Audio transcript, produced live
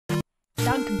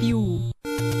dunkview.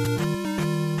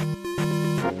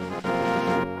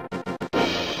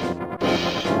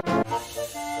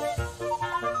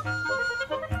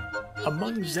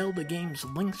 Among Zelda games,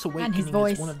 Link's And Awakening his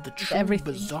voice is one of the is true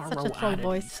everything. bizarro Such a troll oddities.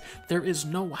 voice. There is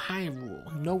no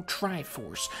Hyrule, no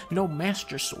Triforce, no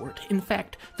Master Sword. In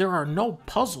fact, there are no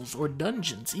puzzles or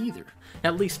dungeons either.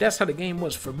 At least that's how the game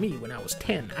was for me when I was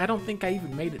 10. I don't think I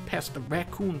even made it past the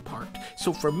raccoon part.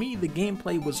 So for me, the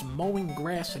gameplay was mowing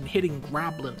grass and hitting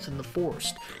goblins in the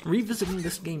forest. Revisiting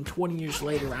this game 20 years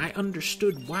later, I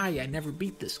understood why I never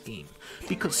beat this game.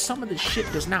 Because some of this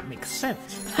shit does not make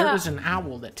sense. There is an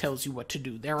owl that tells you what to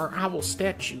do. There are owl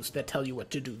statues that tell you what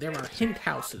to do. There are hint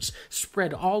houses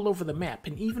spread all over the map.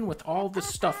 And even with all this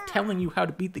stuff telling you how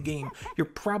to beat the game, you're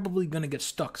probably gonna get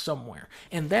stuck somewhere.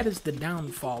 And that is the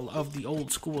downfall of the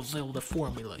old school Zelda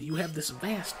formula. You have this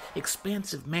vast,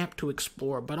 expansive map to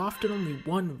explore, but often only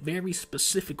one very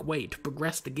specific way to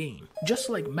progress the game. Just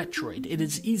like Metroid, it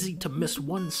is easy to miss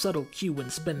one subtle cue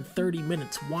and spend 30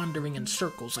 minutes wandering in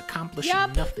circles, accomplishing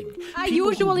nothing. I People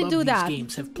usually who love do these that.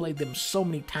 games have played them so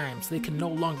many times they can no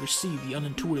longer see the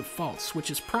unintuitive faults,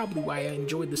 which is probably why I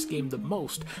enjoyed this game the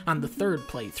most on the third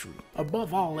playthrough.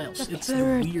 Above all else, it's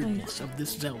the weirdness of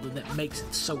this Zelda that makes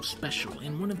it so special,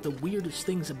 and one of the weirdest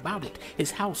things about it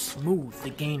is how smooth the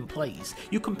game plays.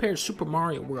 You compare Super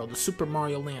Mario World to Super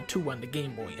Mario Land 2 on the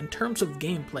Game Boy. In terms of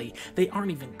gameplay, they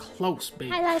aren't even close,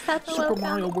 baby. Super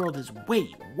Mario World is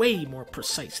way more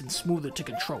precise and smoother to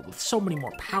control, with so many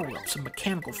more power-ups and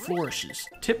mechanical flourishes.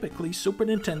 Typically, Super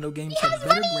Nintendo games have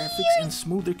better graphics and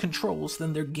smoother controls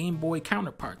than their Game Boy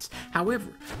counterparts.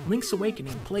 However, Link's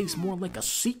Awakening plays more like a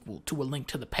sequel to A Link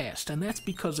to the Past, and that's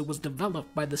because it was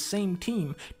developed by the same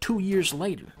team 2 years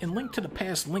later. In Link to the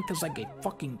Past, Link is like a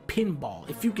fucking pinball.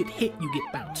 If you get hit, you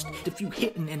get bounced. If you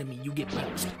hit an enemy, you get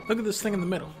bounced. Look at this thing in the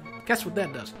middle. Guess what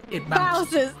that does? It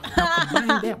bounces. Now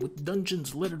combine that with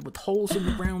dungeons littered with holes in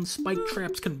the ground, spike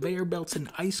traps, conveyor belts, and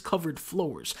ice-covered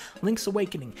floors. Link's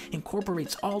Awakening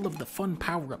incorporates all of the fun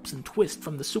power-ups and twists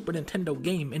from the Super Nintendo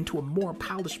game into a more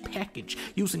polished package,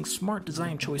 using smart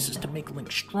design choices to make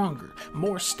Link stronger,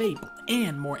 more stable,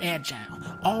 and more agile,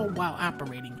 all while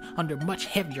operating under much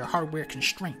heavier hardware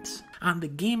constraints. On the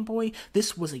Game Boy,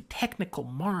 this was a technical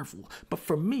marvel, but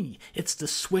for me, it's the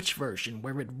Switch version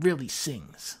where it really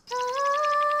sings.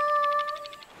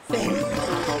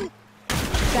 The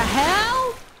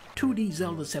hell? 2D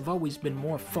Zeldas have always been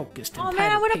more focused and Oh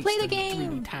man, I wanna tighter play paced the than the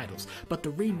game. 3D titles, but the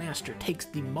remaster takes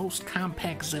the most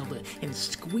compact Zelda and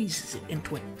squeezes it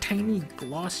into a tiny,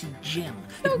 glossy gem.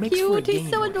 So it makes for a cute, he's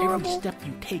game so where every adorable. step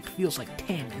you take feels like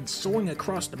 10, and soaring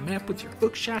across the map with your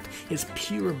hookshot is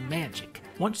pure magic.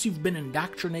 Once you've been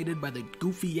indoctrinated by the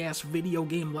goofy-ass video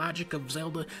game logic of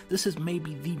Zelda, this is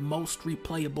maybe the most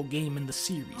replayable game in the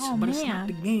series. Oh, but it's not man.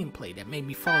 the gameplay that made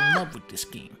me fall in love with this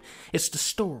game. It's the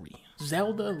story.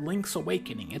 Zelda Link's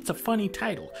Awakening. It's a funny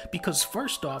title, because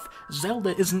first off,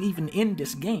 Zelda isn't even in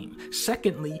this game.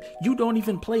 Secondly, you don't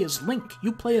even play as Link.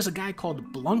 You play as a guy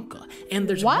called Blanca, and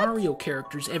there's What? Mario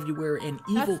characters everywhere and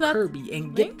evil not Kirby,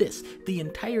 and get Link? this, the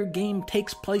entire game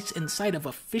takes place inside of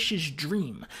a fish's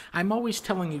dream. I'm always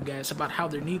telling you guys about how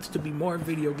there needs to be more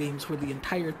video games where the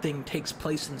entire thing takes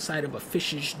place inside of a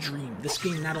fish's dream. This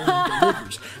game not only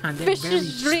delivers on that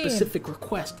Fish's very dream. specific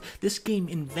request, this game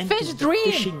invented Fish the dream.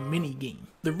 fishing minigame.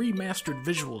 The remastered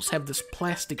visuals have this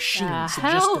plastic sheen The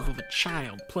suggestive hell? of a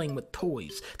child playing with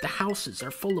toys. The houses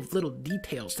are full of little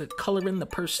details that color in the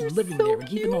person living so there, and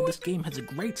even though cute. this game has a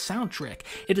great soundtrack,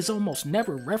 it is almost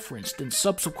never referenced in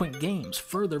subsequent games,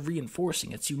 further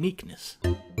reinforcing its uniqueness.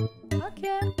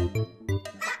 Okay.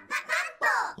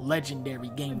 Legendary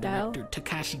game Bell. director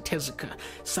Takashi Tezuka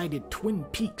cited Twin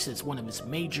Peaks as one of his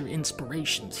major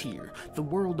inspirations here. The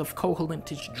world of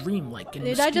Koholint is dreamlike and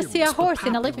Did I just see a mysterious, but horse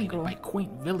in a living populated room? by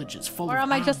quaint villages full Or of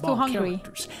am I just too oddball hungry?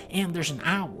 characters. And there's an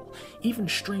owl. Even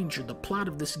stranger, the plot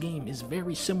of this game is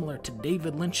very similar to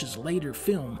David Lynch's later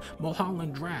film,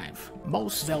 Mulholland Drive.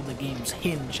 Most Zelda games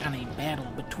hinge on a battle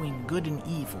between good and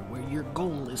evil, where your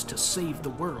goal is to save the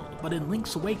world. But in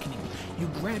Link's Awakening, you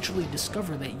gradually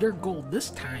discover that your goal this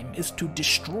time is to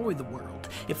destroy the world.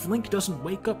 If Link doesn't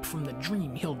wake up from the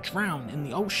dream, he'll drown in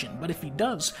the ocean, but if he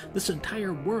does, this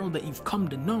entire world that you've come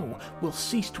to know will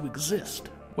cease to exist.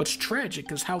 What's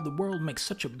tragic is how the world makes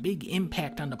such a big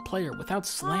impact on the player without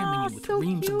slamming you with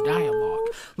reams cute. of dialogue.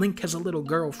 Link has a little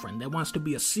girlfriend that wants to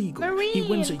be a seagull. He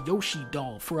wins a Yoshi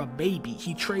doll for a baby.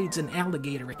 He trades an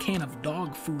alligator a can of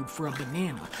dog food for a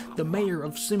banana. The mayor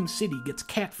of Sim City gets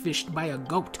catfished by a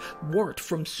goat. Wart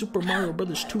from Super Mario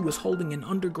Bros. 2 is holding an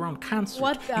underground concert.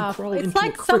 What the and crawl it's into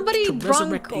like a crypt somebody to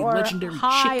resurrect drunk a or legendary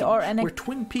high chicken. or an Where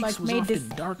Twin Peaks was often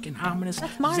dark and ominous,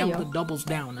 Zelda doubles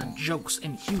down on jokes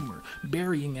and humor,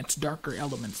 burying its darker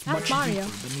elements much deeper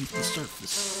beneath the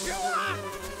surface.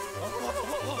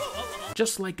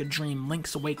 Just like a dream,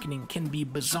 Link's Awakening can be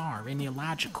bizarre and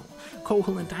illogical.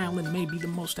 Koholint Island may be the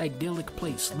most idyllic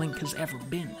place Link has ever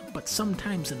been, but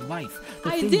sometimes in life,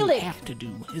 the thing you have to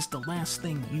do is the last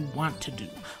thing you want to do,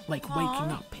 like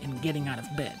waking up and getting out of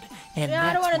bed. And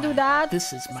I don't want to do that.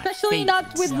 This is my especially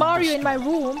not with Zelda Mario story. in my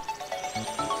room.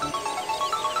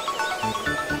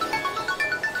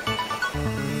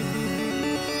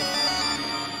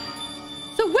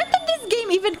 So when did this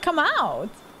game even come out?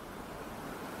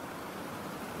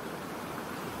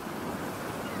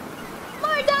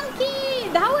 More donkey!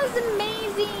 That was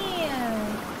amazing!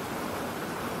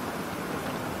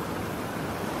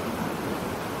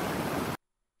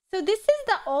 So this is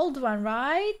the old one,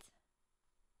 right?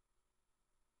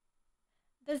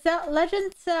 The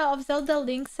Legends of Zelda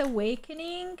Link's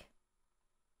Awakening.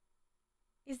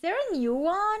 Is there a new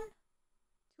one?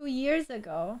 2 years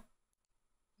ago.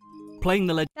 Playing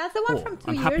the That's the one from 2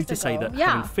 I'm years happy ago. to say that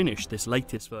having finished this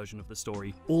latest version of the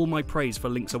story, all my praise for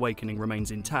Link's Awakening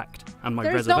remains intact, and my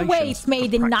There's no reservations way it's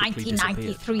made in have practically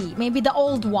 1993. Maybe the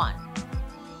old one.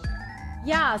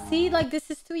 Yeah, see, like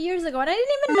this is 2 years ago, and I didn't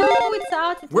even know it's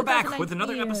out. We're back with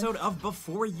another episode of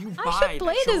Before You Buy. I should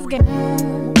play this game.